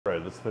All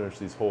right, let's finish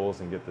these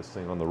holes and get this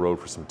thing on the road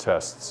for some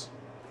tests.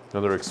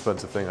 Another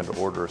expensive thing, I had to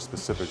order a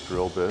specific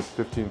drill bit,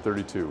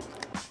 1532.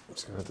 I'm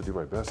just gonna have to do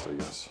my best, I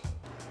guess.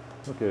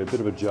 Okay, a bit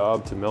of a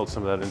job to melt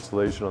some of that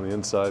insulation on the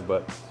inside,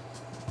 but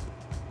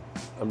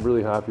I'm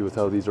really happy with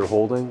how these are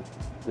holding.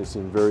 They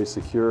seem very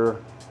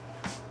secure,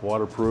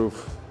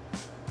 waterproof.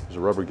 There's a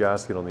rubber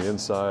gasket on the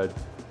inside.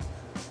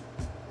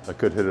 I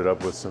could hit it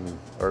up with some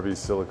RV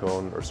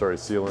silicone, or sorry,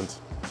 sealant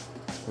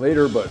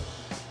later, but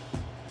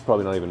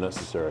probably not even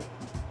necessary.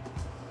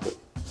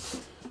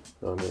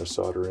 Now I'm gonna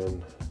solder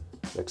in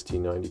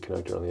XT90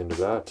 connector on the end of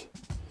that.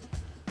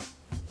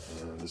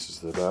 And this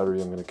is the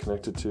battery I'm gonna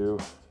connect it to.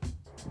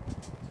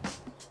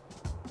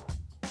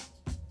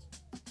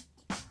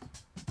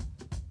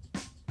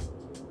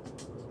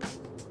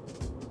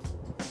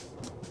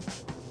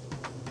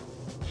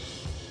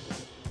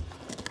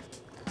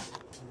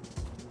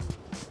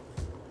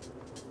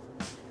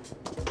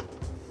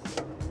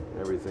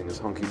 Everything is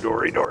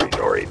hunky-dory,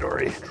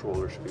 dory.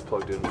 Controller should be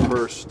plugged in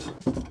first,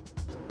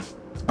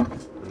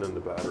 and then the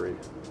battery.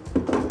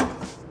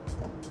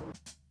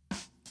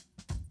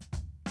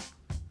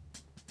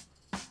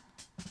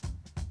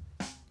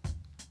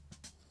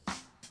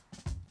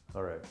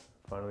 All right,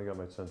 finally got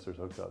my sensors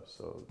hooked up.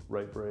 So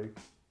right brake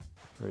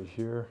right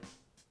here,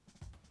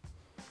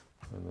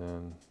 and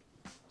then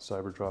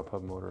Cyberdrop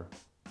hub motor,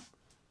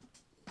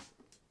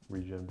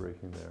 regen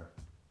braking there.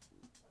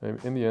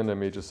 In the end, I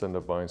may just end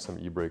up buying some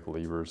e-brake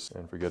levers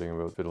and forgetting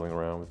about fiddling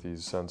around with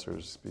these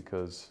sensors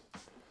because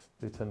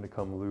they tend to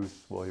come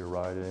loose while you're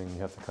riding. You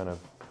have to kind of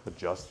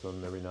adjust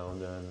them every now and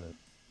then. And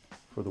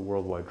for the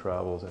worldwide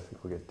travels, I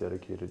think we'll get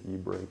dedicated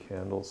e-brake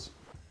handles.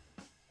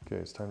 Okay,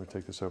 it's time to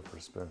take this out for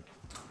a spin.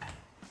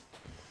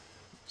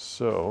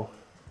 So,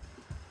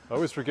 I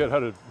always forget how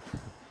to,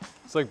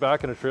 it's like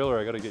back in a trailer,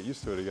 I gotta get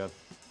used to it again.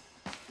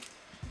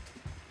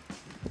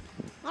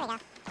 There we go.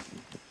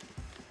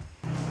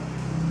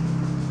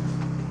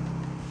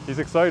 He's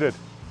excited.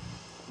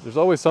 There's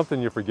always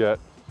something you forget.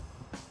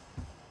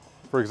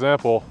 For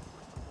example,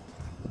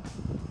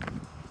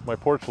 my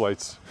porch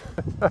lights.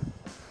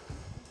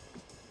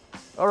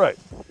 All right.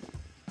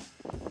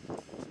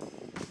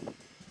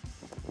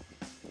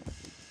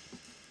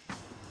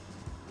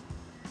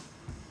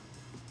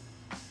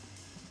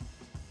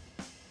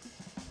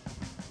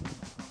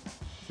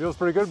 Feels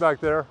pretty good back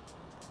there.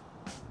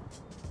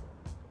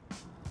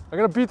 I'm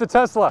gonna beat the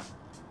Tesla.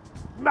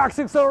 Max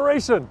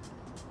acceleration.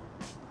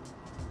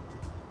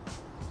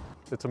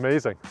 It's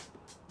amazing.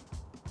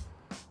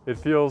 It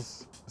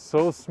feels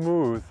so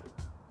smooth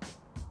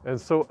and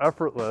so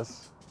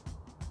effortless.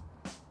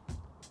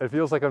 It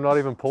feels like I'm not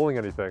even pulling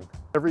anything.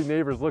 Every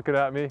neighbor's looking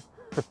at me.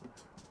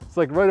 It's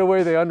like right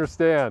away they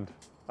understand.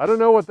 I don't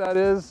know what that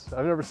is.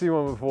 I've never seen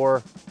one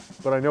before,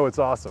 but I know it's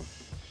awesome.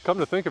 Come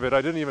to think of it,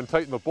 I didn't even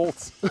tighten the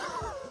bolts.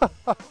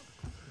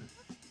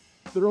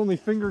 They're only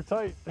finger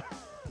tight.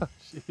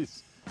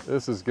 Jeez,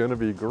 this is gonna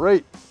be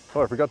great.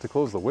 Oh, I forgot to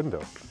close the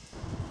window.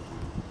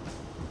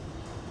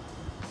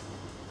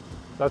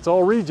 That's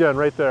all regen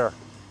right there.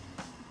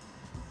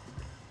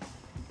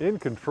 In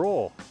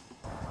control.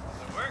 Does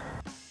it work?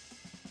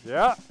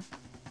 Yeah.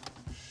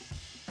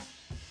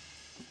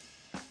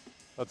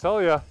 I'll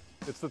tell you,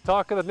 it's the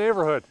talk of the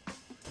neighborhood.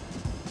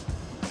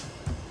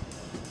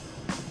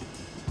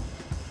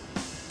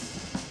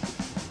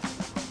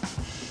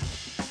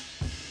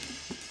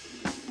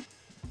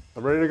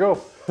 I'm ready to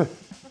go.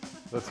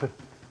 Let's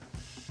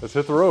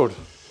hit the road.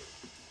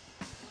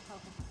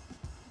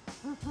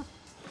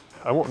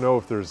 I won't know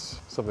if there's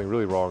something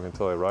really wrong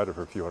until I ride it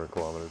for a few hundred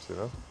kilometers, you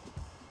know?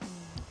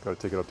 Gotta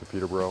take it up to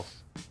Peterborough.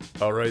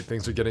 All right,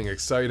 things are getting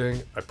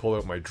exciting. I pull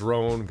out my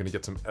drone, I'm gonna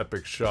get some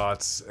epic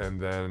shots, and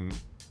then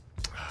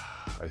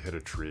I hit a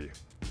tree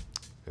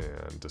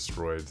and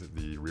destroyed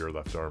the rear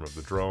left arm of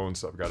the drone,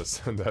 so I've got to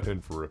send that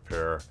in for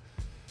repair.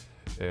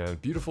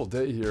 And beautiful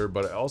day here,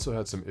 but I also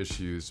had some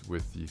issues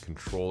with the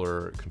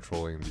controller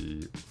controlling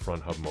the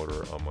front hub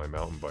motor on my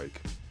mountain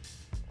bike.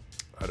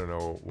 I don't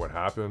know what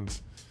happened.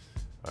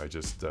 I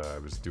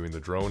was doing the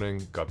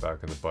droning, got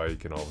back on the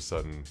bike, and all of a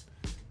sudden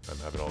I'm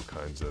having all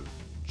kinds of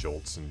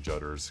jolts and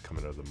judders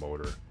coming out of the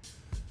motor.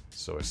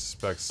 So I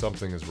suspect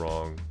something is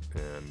wrong,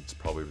 and it's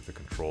probably with the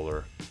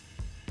controller.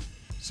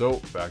 So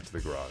back to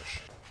the garage.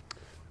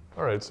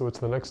 All right, so it's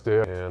the next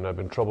day, and I've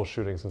been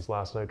troubleshooting since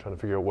last night, trying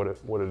to figure out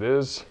what it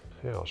is.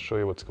 Yeah, I'll show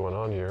you what's going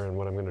on here and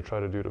what I'm going to try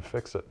to do to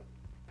fix it.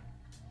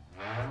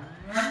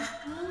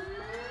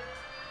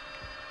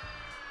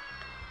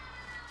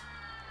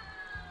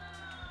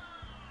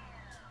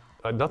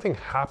 Nothing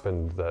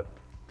happened that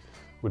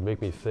would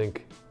make me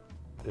think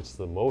it's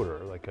the motor.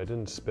 Like, I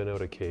didn't spin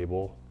out a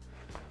cable.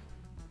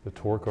 The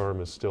torque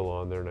arm is still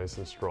on there, nice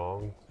and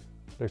strong.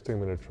 Next thing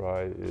I'm going to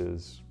try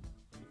is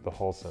the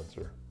hall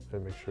sensor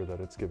and make sure that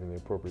it's giving the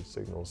appropriate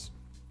signals,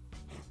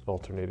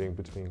 alternating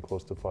between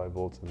close to 5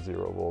 volts and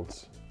 0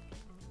 volts.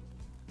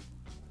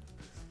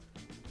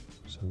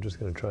 So I'm just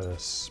going to try to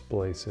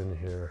splice in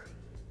here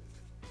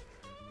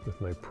with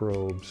my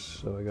probes.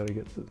 So I got to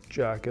get the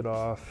jacket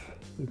off.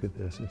 Look at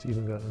this, it's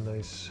even got a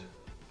nice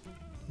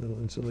Little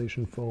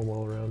insulation foam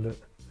all around it.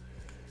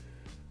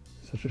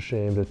 Such a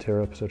shame to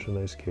tear up such a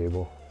nice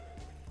cable.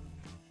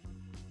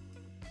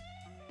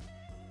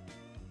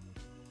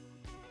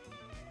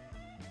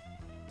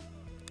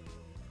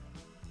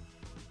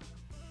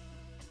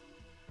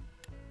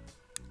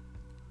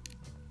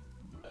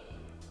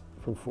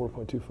 From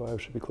 4.25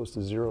 should be close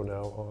to 0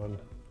 now on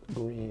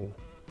green.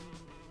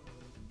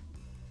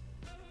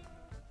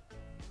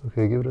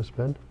 Okay, give it a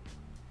spin.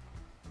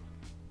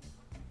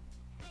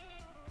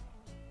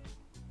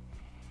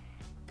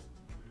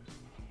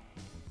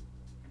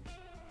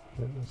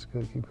 Yeah, that's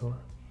good, keep going.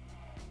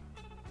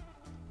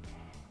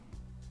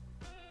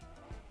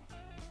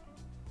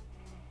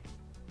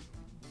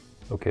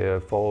 Okay,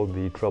 I've followed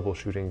the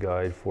troubleshooting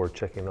guide for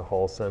checking the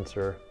hall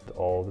sensor.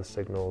 All the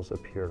signals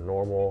appear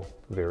normal,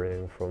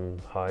 varying from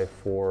high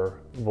 4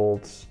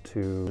 volts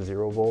to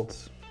 0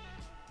 volts.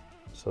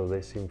 So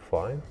they seem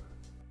fine.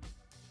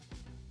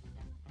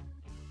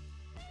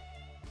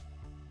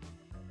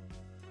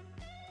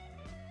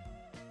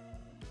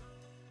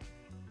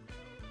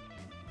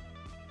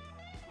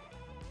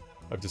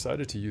 I've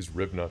decided to use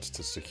rib nuts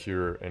to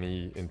secure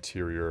any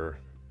interior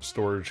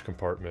storage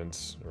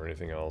compartments or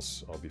anything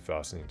else I'll be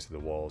fastening to the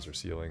walls or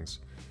ceilings.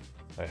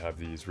 I have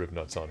these rib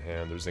nuts on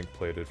hand. They're zinc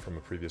plated from a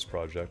previous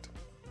project.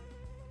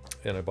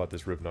 And I bought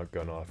this rib nut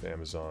gun off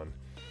Amazon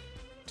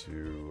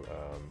to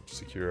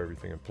secure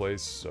everything in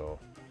place. So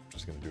I'm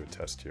just gonna do a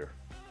test here.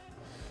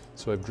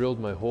 So I've drilled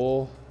my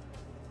hole.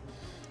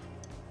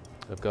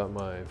 I've got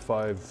my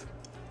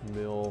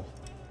 5mm,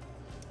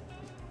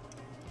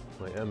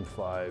 my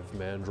M5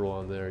 mandrel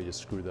on there. You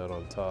screw that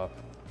on top.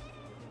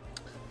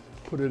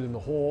 Put it in the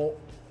hole.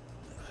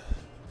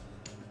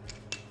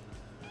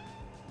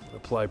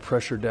 Apply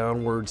pressure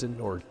downwards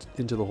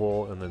into the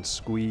hole and then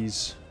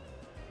squeeze.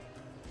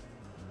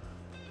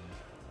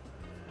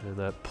 And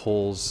that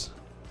pulls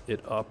it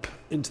up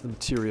into the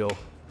material,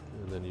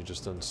 and then you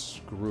just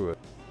unscrew it.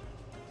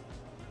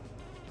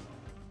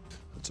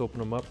 Let's open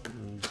them up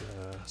and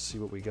see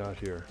what we got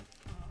here.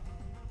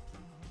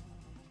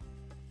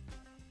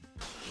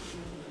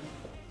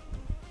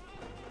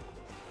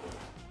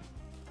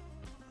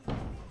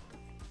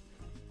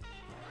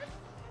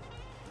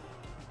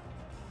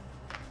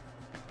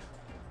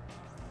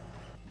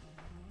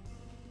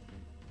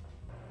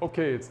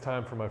 Okay, it's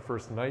time for my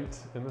first night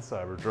in the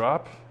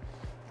Cyberdrop.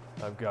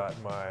 I've got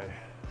my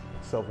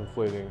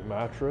self-inflating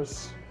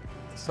mattress.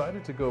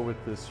 Decided to go with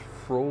this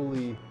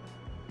Froley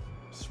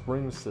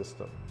spring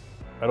system.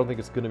 I don't think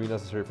it's going to be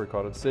necessary for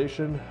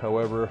condensation.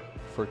 However,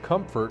 for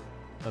comfort,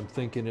 I'm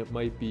thinking it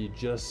might be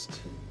just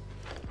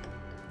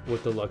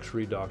what the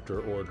luxury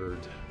doctor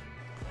ordered.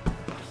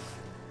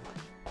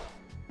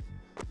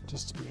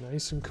 Just to be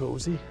nice and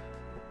cozy.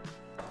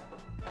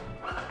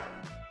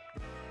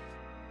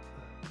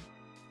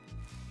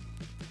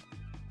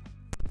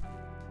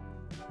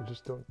 I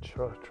just don't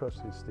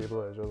trust these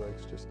stabilizer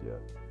legs just yet.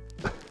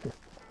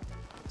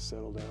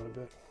 Settle down a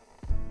bit.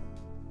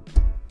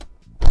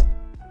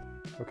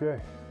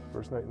 Okay,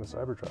 first night in the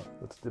Cyberdrop.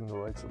 Let's dim the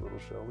lights a little,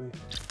 shall we?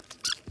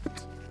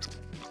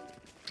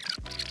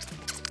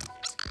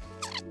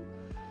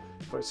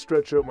 If I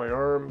stretch out my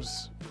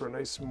arms for a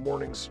nice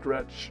morning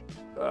stretch,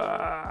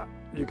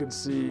 you can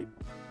see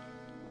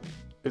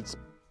it's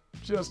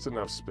just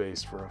enough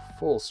space for a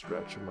full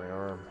stretch of my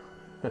arm.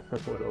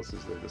 What else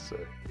is there to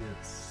say?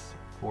 It's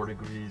 4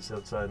 degrees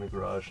outside in the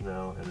garage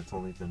now, and it's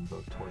only been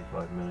about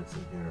 25 minutes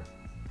in here.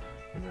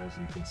 And as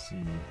you can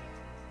see,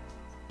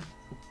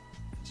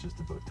 it's just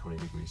about 20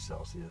 degrees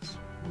Celsius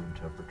room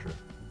temperature.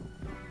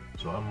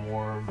 So I'm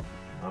warm,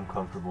 I'm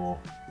comfortable,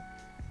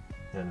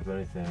 and if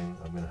anything,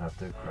 I'm gonna have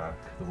to crack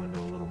the window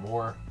a little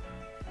more.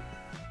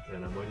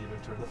 And I might even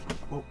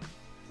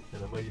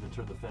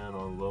turn the fan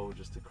on low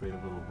just to create a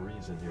little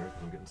breeze in here.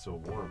 I'm getting so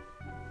warm.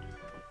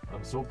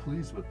 I'm so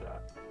pleased with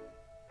that,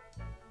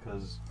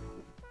 because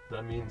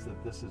that means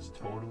that this is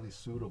totally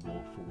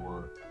suitable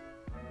for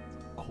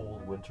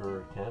cold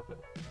winter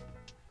camping.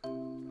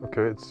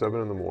 Okay, it's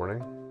 7 in the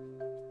morning.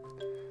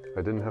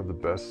 I didn't have the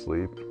best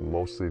sleep,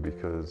 mostly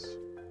because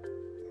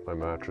my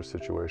mattress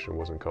situation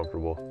wasn't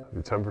comfortable.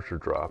 The temperature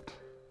dropped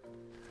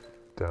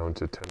down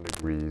to 10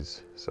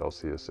 degrees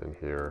Celsius in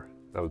here,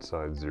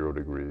 outside 0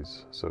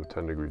 degrees, so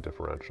 10-degree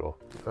differential.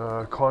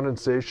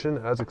 Condensation,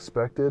 as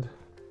expected,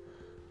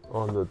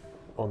 on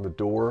the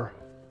door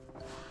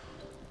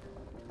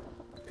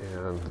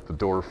and the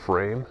door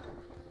frame.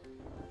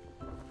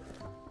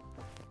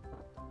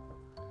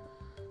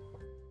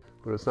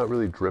 But it's not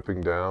really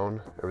dripping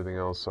down. Everything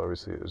else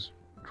obviously is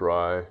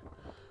dry.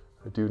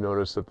 I do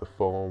notice that the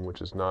foam,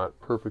 which is not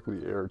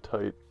perfectly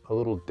airtight, a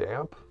little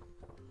damp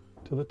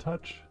to the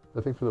touch.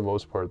 I think for the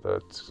most part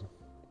that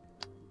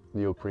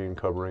neoprene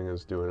covering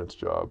is doing its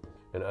job.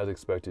 And as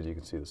expected, you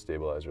can see the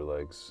stabilizer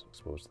legs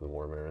exposed to the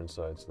warm air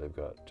inside, so they've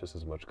got just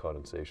as much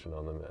condensation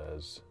on them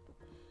as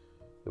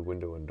the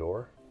window and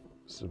door.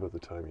 This is about the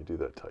time you do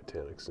that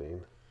Titanic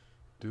scene.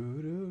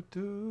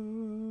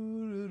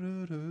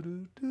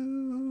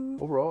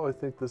 Overall, I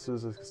think this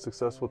is a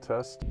successful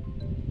test.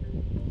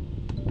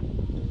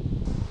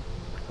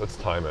 Let's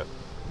time it.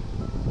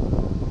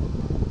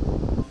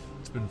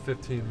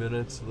 15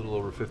 minutes, a little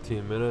over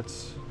 15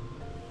 minutes.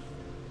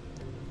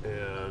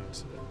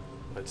 And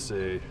I'd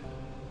say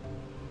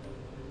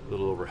a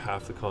little over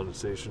half the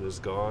condensation is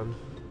gone.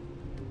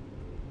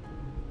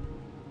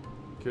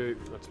 Okay,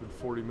 that's been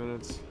 40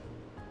 minutes.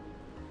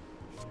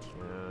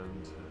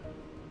 And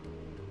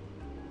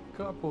a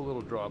couple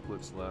little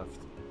droplets left,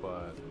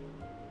 but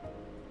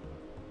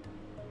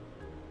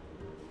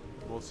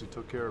mostly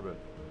took care of it.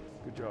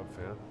 Good job,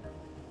 fan.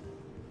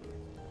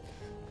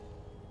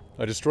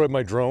 I destroyed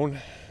my drone,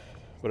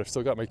 but I've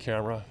still got my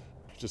camera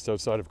just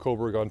outside of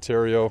Coburg,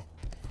 Ontario.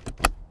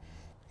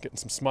 Getting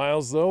some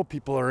smiles though,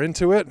 people are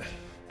into it.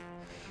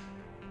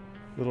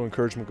 Little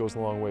encouragement goes a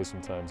long way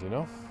sometimes, you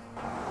know?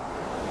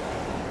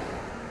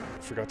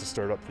 Forgot to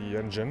start up the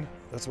engine.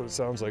 That's what it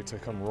sounds like to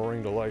come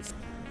roaring to life.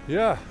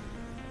 Yeah,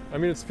 I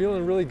mean, it's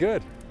feeling really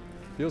good.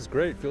 Feels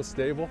great, feels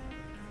stable.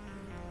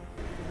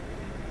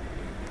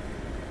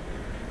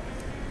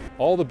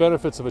 All the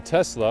benefits of a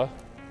Tesla,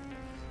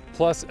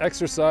 plus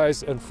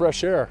exercise and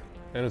fresh air,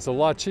 and it's a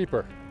lot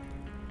cheaper.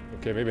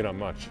 Okay, maybe not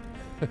much.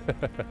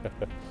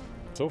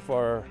 So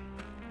far,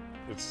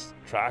 it's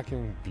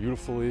tracking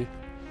beautifully.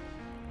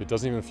 It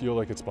doesn't even feel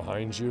like it's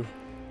behind you.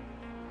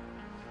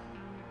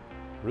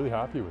 Really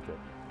happy with it.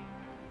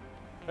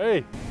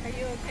 Hey! Are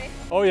you okay?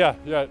 Oh yeah,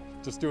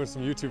 just doing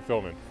some YouTube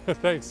filming.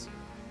 Thanks.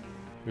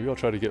 Maybe I'll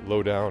try to get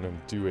low down and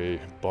do a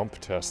bump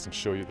test and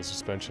show you the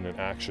suspension in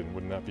action.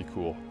 Wouldn't that be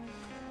cool?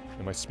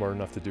 Am I smart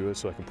enough to do it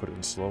so I can put it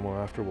in slow-mo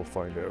after? We'll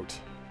find out.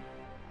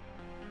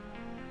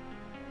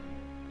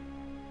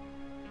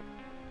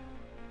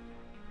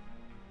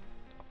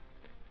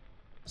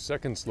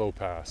 Second slow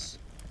pass.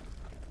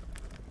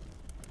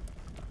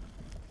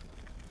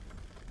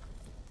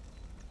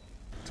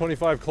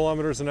 25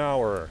 kilometers an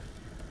hour.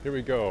 Here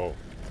we go.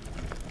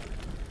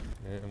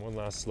 And one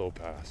last slow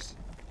pass.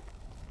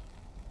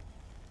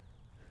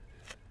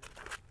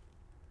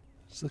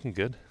 It's looking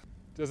good.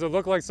 Does it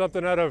look like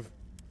something out of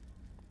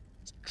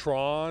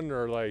Tron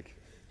or like?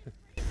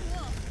 Cool.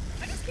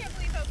 I just can't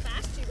believe how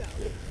fast you go.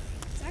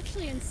 It's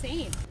actually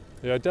insane.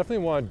 Yeah, I definitely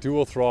want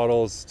dual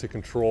throttles to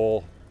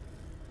control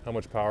how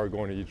much power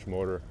going to each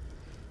motor.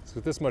 So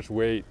with this much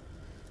weight,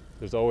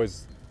 there's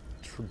always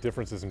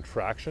differences in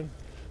traction.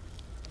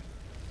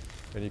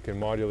 And you can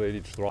modulate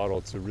each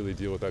throttle to really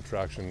deal with that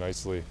traction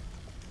nicely.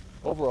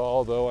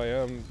 Overall, though, I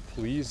am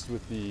pleased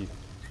with the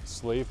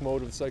slave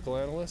mode of the Cycle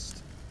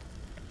Analyst.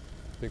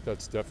 I think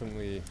that's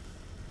definitely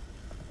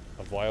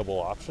a viable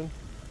option.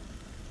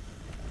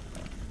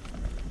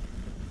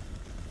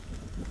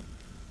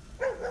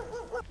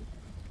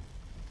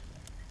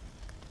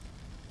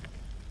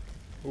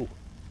 Ooh,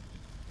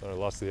 thought I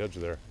lost the edge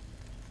there.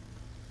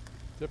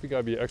 Definitely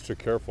gotta be extra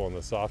careful on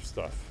the soft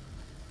stuff.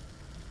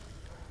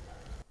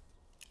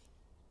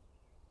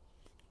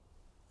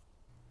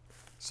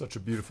 Such a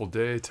beautiful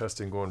day,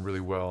 testing going really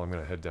well. I'm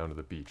gonna head down to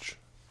the beach.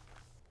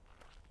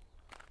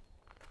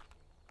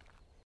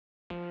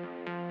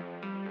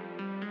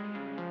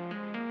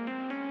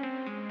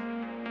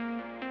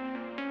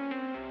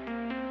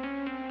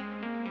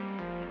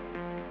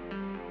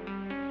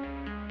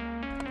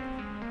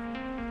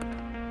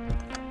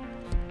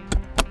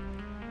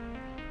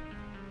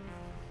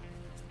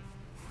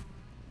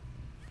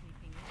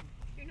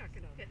 You're not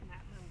gonna fit in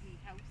that little wee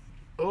house.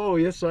 Oh,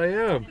 yes I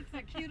am. It's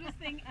the cutest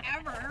thing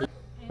ever.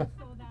 And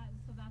so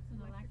that's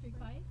an electric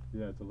bike?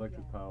 Yeah, it's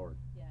electric powered.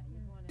 Yeah, you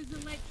want It's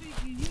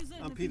electric, you use it.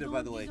 I'm Peter,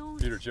 by the way.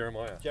 Peter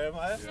Jeremiah.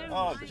 Jeremiah? Yeah.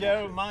 Oh,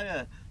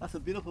 Jeremiah. That's a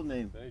beautiful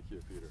name. Thank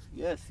you, Peter.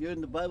 Yes, you're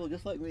in the Bible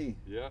just like me.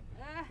 Yeah,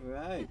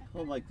 Right.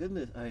 Oh my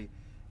goodness. There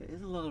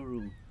is a lot of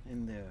room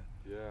in there.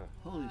 yeah.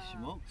 Holy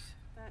smokes.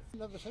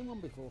 Never seen one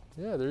before.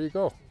 Yeah, there you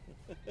go.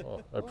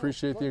 Well, I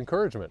appreciate the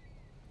encouragement.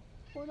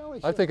 Well, no,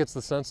 it's I think it's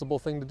the sensible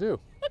thing to do.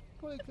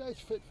 well,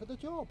 it's fit for the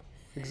job.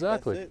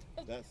 Exactly.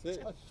 That's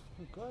it. That's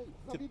great.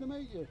 Lovely to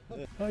meet you.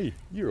 Hi,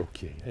 you're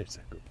okay. That's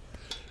good.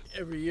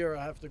 Every year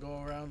I have to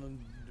go around and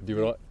Do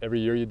it all, every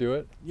year you do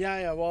it?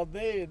 yeah. Well,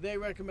 they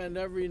recommend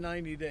every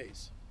 90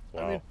 days.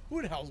 Wow. I mean,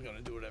 who the hell's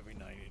gonna do it every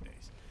 90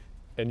 days?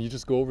 And you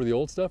just go over the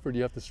old stuff, or do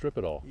you have to strip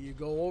it all? You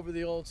go over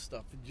the old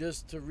stuff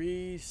just to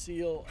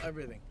reseal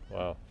everything.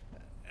 Wow.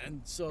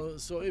 And so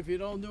if you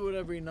don't do it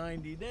every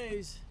 90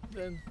 days,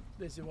 then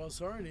they say, well,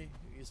 sorry,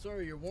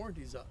 your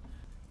warranty's up.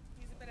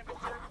 He's a bit of a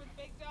jerk with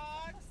big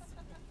dogs.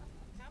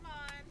 Come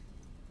on.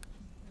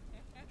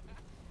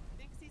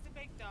 Thinks he's a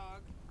big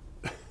dog.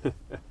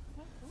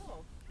 Oh,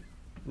 cool.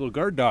 Little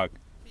guard dog.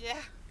 Yeah.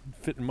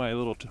 Fit in my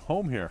little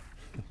home here.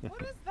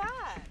 What is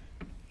that?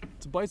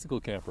 It's a bicycle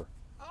camper.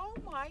 Oh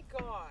my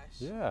gosh.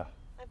 Yeah.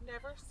 I've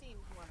never seen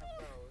one of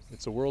those.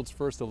 It's the world's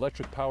first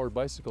electric-powered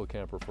bicycle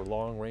camper for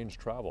long-range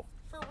travel.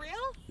 For real?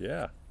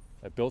 Yeah.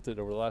 I built it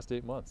over the last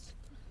 8 months.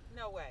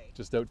 No way.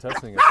 Just out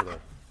testing it today.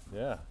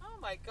 Yeah. Oh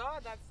my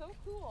god, that's so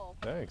cool.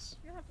 Thanks.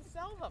 You'll have to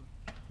sell them.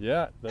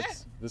 Yeah,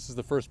 this is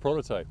the first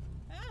prototype.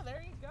 Ah,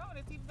 there you go. And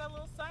it's even got a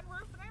little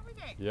sunroof and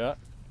everything. Yeah.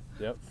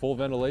 Yep. Full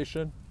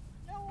ventilation,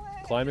 No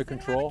way. Climate Does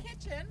it have a control.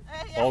 kitchen?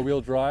 Yeah.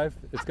 all-wheel drive.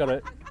 It's got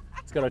a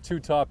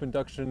 2-top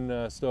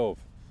induction stove.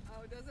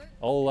 Oh, does it?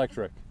 All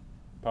electric.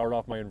 Powered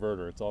off my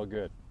inverter. It's all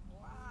good.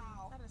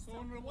 Wow. So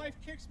when my wife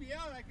kicks me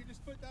out, I can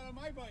just put that on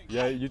my bike.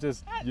 Yeah, you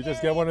just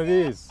get one of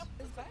these.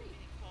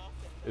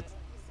 It's,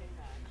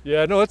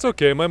 yeah, no, it's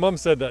okay. My mom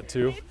said that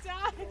too. It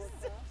does.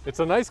 It's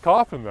a nice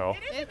coffin though.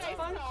 It's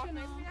functional.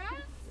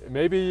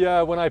 Maybe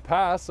when I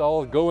pass,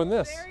 I'll go in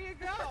this. There you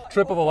go.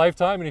 Trip of a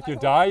lifetime, and if you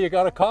die, you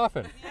got a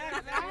coffin. Yeah,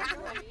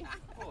 exactly.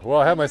 Well,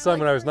 I had my son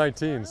when I was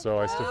 19, so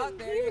I still.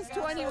 He was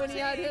 20 when he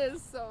had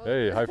his, so.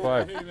 Hey, high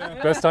five.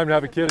 Best time to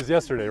have a kid is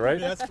yesterday,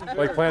 right?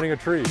 Like planting a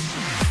tree.